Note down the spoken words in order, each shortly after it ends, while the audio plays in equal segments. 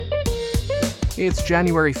It's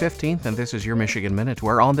January 15th, and this is your Michigan Minute,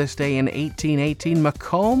 where on this day in 1818,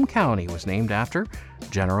 Macomb County was named after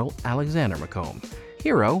General Alexander Macomb,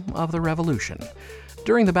 hero of the Revolution.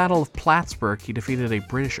 During the Battle of Plattsburgh, he defeated a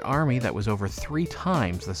British army that was over 3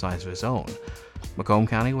 times the size of his own. Macomb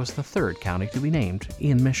County was the 3rd county to be named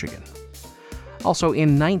in Michigan. Also,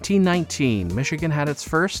 in 1919, Michigan had its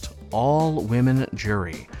first all-women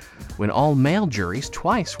jury. When all-male juries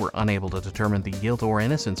twice were unable to determine the guilt or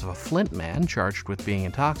innocence of a Flint man charged with being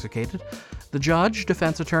intoxicated, the judge,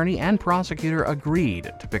 defense attorney, and prosecutor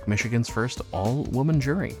agreed to pick Michigan's first all-woman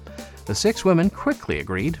jury. The 6 women quickly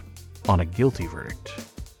agreed on a guilty verdict.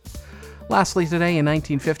 Lastly, today in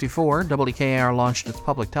 1954, WKAR launched its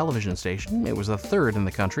public television station. It was the 3rd in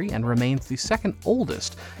the country and remains the 2nd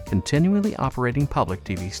oldest continually operating public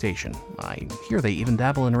TV station. I hear they even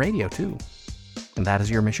dabble in radio, too. And that is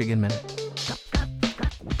your Michigan Minute. Yep.